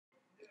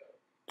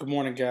Good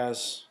morning,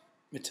 guys.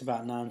 It's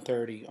about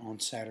 9:30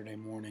 on Saturday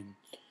morning,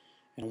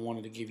 and I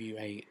wanted to give you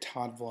a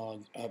Todd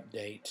vlog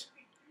update.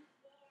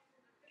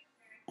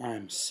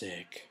 I'm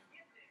sick.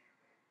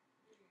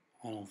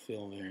 I don't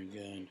feel very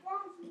good.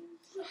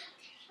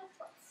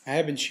 I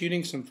have been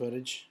shooting some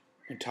footage,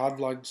 and Todd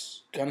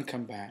vlog's gonna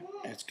come back.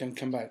 And it's gonna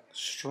come back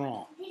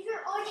strong,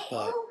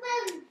 but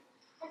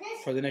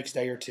for the next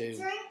day or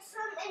two,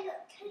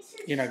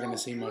 you're not gonna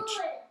see much.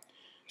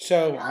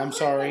 So I'm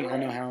sorry. I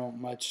know how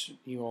much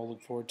you all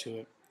look forward to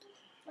it.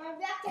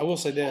 I will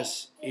say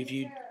this, if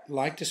you'd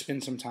like to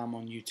spend some time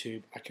on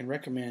YouTube, I can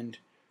recommend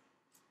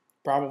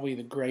probably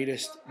the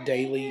greatest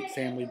daily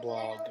family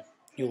blog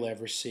you'll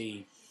ever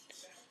see.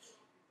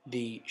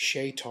 The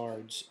Shay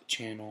Tard's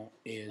channel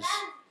is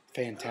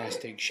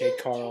fantastic. Shay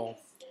Carl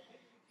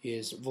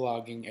is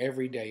vlogging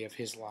every day of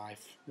his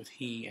life with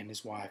he and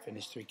his wife and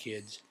his 3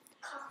 kids.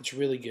 It's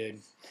really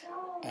good.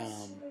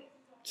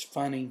 It's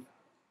funny.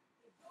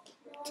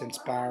 It's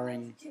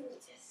inspiring.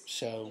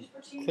 So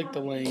click the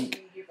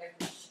link.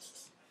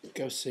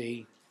 Go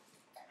see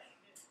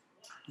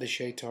the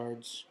Shay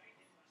Tards,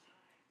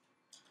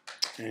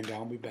 and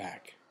I'll be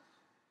back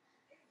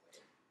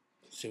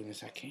as soon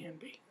as I can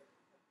be.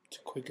 As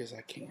quick as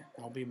I can.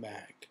 I'll be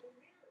back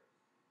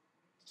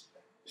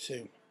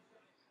soon.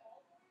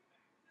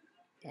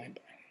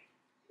 Bye-bye.